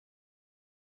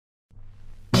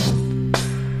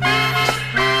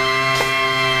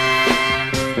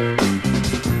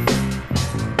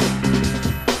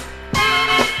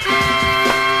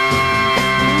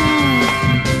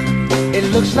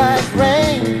looks like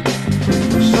rain,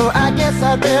 so I guess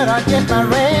I better get my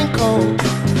raincoat.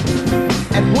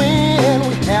 And when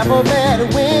we have a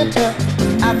bad winter,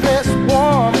 I dress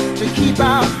warm to keep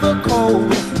out the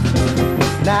cold.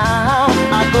 Now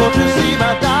I go to see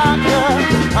my doctor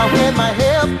when my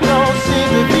health don't seem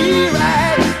to be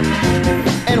right.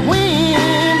 And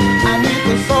when I need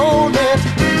consolement,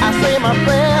 I say my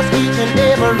prayers each and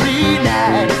every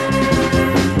night.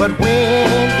 But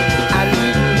when I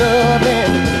need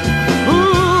loving, who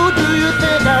do you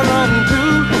think I run to?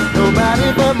 Nobody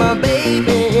but my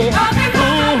baby. Talking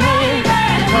about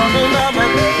my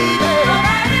baby.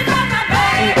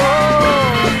 Oh,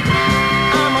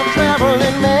 I'm a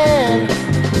traveling man,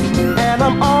 and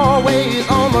I'm always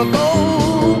on the go.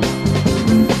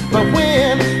 But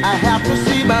when I have to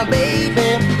see my baby,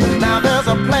 now there's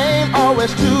a plane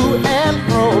always to and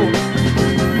fro.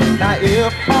 Now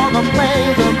if all the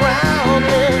planes are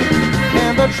grounded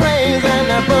and the trains and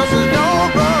the buses don't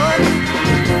run,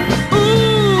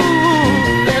 ooh,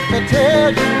 let me tell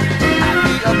you, I'd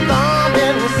be a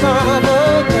thumbing son of a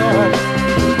gun.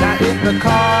 Now if the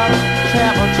cars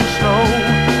travel too slow,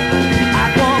 I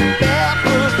walk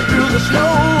barefoot through the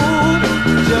snow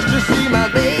just to see my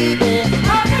baby.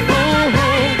 Talking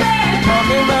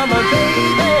about my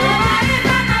baby.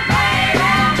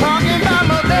 Talking about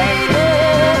my baby.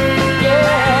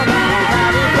 Yeah,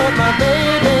 nobody but my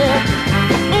baby.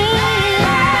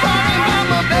 Talking about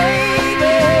my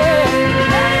baby.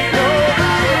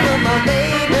 Nobody but my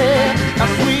baby. A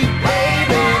sweet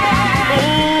baby.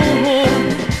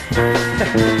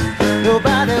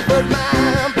 Nobody but my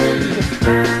baby.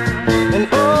 And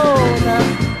oh, now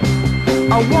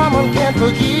a woman can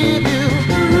forgive you,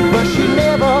 but she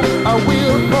never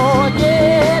will.